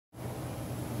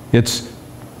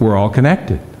We're all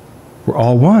connected. We're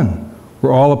all one.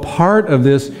 We're all a part of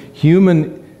this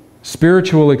human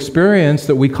spiritual experience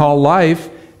that we call life,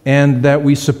 and that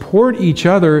we support each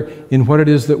other in what it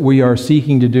is that we are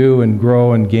seeking to do and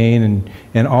grow and gain,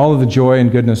 and all of the joy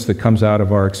and goodness that comes out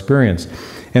of our experience.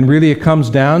 And really it comes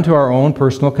down to our own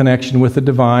personal connection with the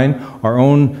divine, our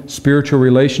own spiritual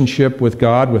relationship with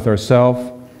God, with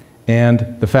ourself,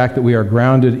 and the fact that we are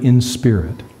grounded in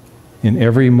spirit in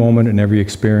every moment and every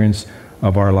experience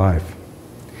of our life.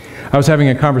 I was having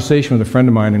a conversation with a friend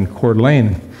of mine in Coeur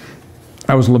d'Alene.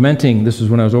 I was lamenting, this is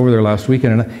when I was over there last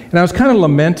weekend, and I was kind of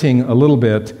lamenting a little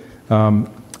bit,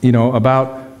 you know,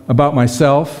 about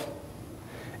myself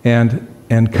and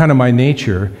kind of my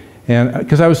nature, and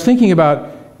because I was thinking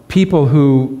about people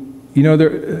who, you know,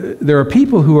 there are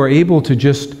people who are able to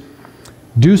just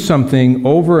do something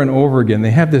over and over again.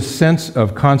 They have this sense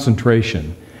of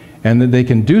concentration, and that they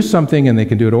can do something and they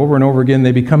can do it over and over again.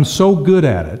 They become so good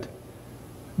at it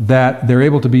that they're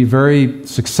able to be very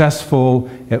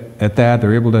successful at that.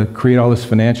 They're able to create all this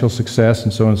financial success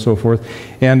and so on and so forth.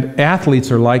 And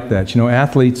athletes are like that. You know,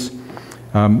 athletes,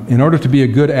 in order to be a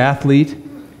good athlete,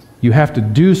 you have to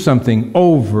do something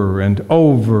over and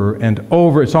over and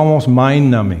over. It's almost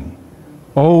mind-numbing.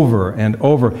 Over and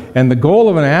over. And the goal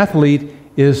of an athlete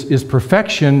is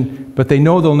perfection, but they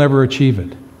know they'll never achieve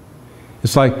it.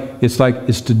 It's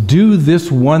to do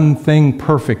this one thing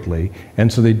perfectly,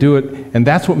 and so they do it, and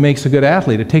that's what makes a good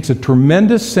athlete. It takes a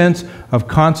tremendous sense of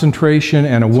concentration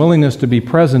and a willingness to be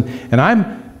present, and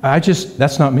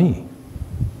that's not me.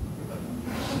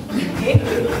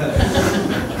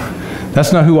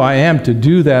 That's not who I am, to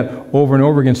do that over and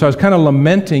over again. So I was kind of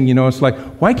lamenting, you know, it's like,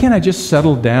 why can't I just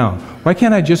settle down? Why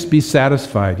can't I just be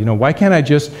satisfied? You know, why can't I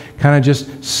just kind of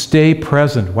just stay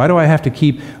present? Why do I have to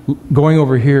keep going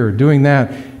over here, doing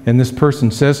that? And this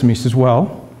person says to me, he says,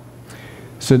 well,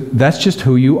 so that's just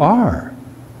who you are.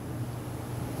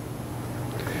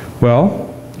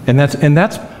 Well, and that's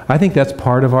I think that's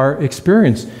part of our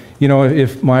experience. You know,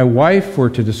 if my wife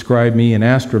were to describe me in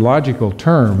astrological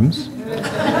terms,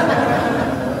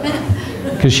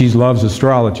 because she loves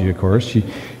astrology, of course,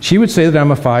 she would say that I'm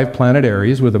a 5-planet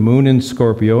Aries with a moon in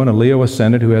Scorpio and a Leo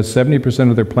ascendant who has 70%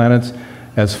 of their planets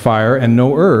as fire and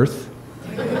no earth.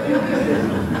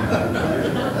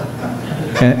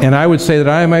 and I would say that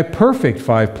I am a perfect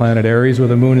 5-planet Aries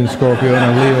with a moon in Scorpio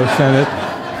and a Leo ascendant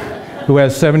who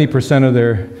has 70% of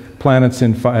their planets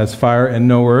as fire and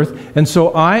no earth. And so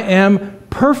I am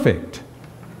perfect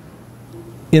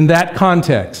in that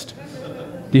context.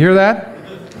 Do you hear that?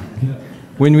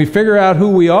 When we figure out who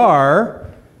we are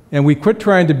and we quit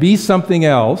trying to be something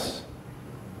else,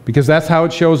 because that's how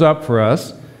it shows up for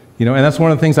us, you know, and that's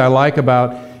one of the things I like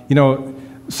about, you know,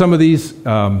 some of these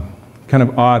kind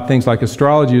of odd things, like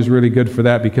astrology is really good for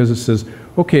that, because it says,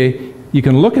 okay, you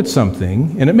can look at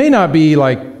something and it may not be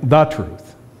like the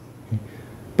truth,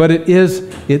 but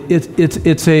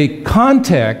it's a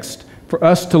context for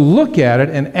us to look at it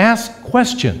and ask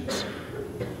questions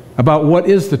about what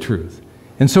is the truth.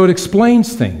 And so it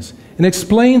explains things. And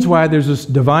explains why there's this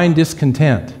divine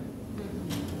discontent.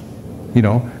 You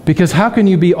know, because how can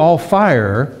you be all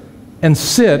fire and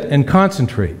sit and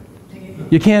concentrate?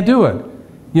 You can't do it.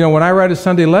 You know, when I write a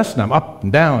Sunday lesson, I'm up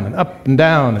and down and up and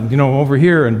down and, you know, over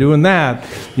here and doing that,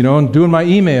 you know, and doing my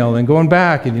email and going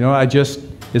back. And, you know,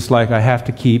 it's like I have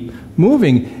to keep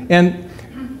moving. And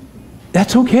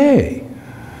that's okay.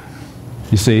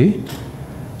 You see?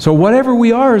 So whatever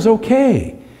we are is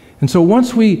okay. And so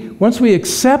once we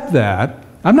accept that,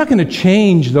 I'm not going to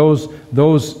change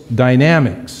those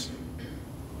dynamics.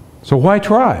 So why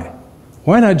try?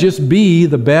 Why not just be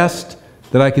the best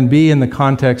that I can be in the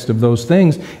context of those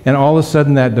things, and all of a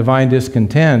sudden that divine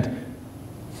discontent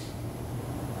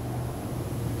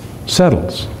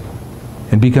settles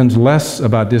and becomes less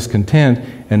about discontent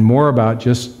and more about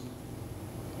just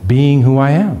being who I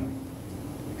am.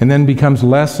 And then becomes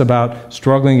less about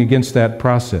struggling against that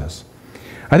process.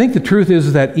 I think the truth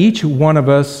is that each one of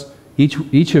us,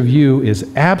 each of you is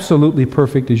absolutely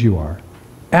perfect as you are.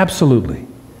 Absolutely.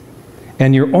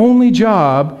 And your only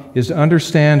job is to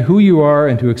understand who you are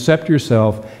and to accept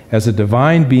yourself as a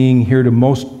divine being here to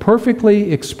most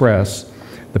perfectly express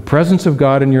the presence of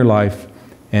God in your life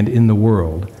and in the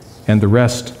world. And the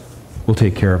rest will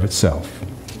take care of itself.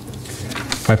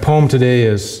 My poem today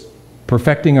is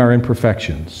Perfecting Our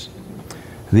Imperfections.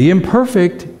 The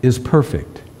imperfect is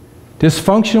perfect.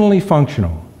 Dysfunctionally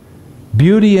functional,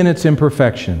 beauty in its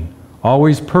imperfection,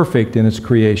 always perfect in its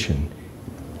creation.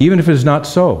 Even if it is not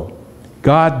so,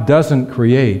 God doesn't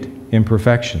create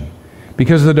imperfection.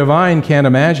 Because the divine can't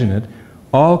imagine it,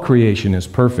 all creation is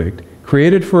perfect,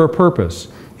 created for a purpose,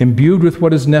 imbued with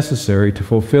what is necessary to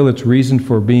fulfill its reason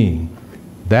for being.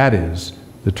 That is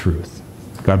the truth.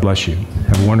 God bless you.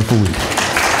 Have a wonderful week.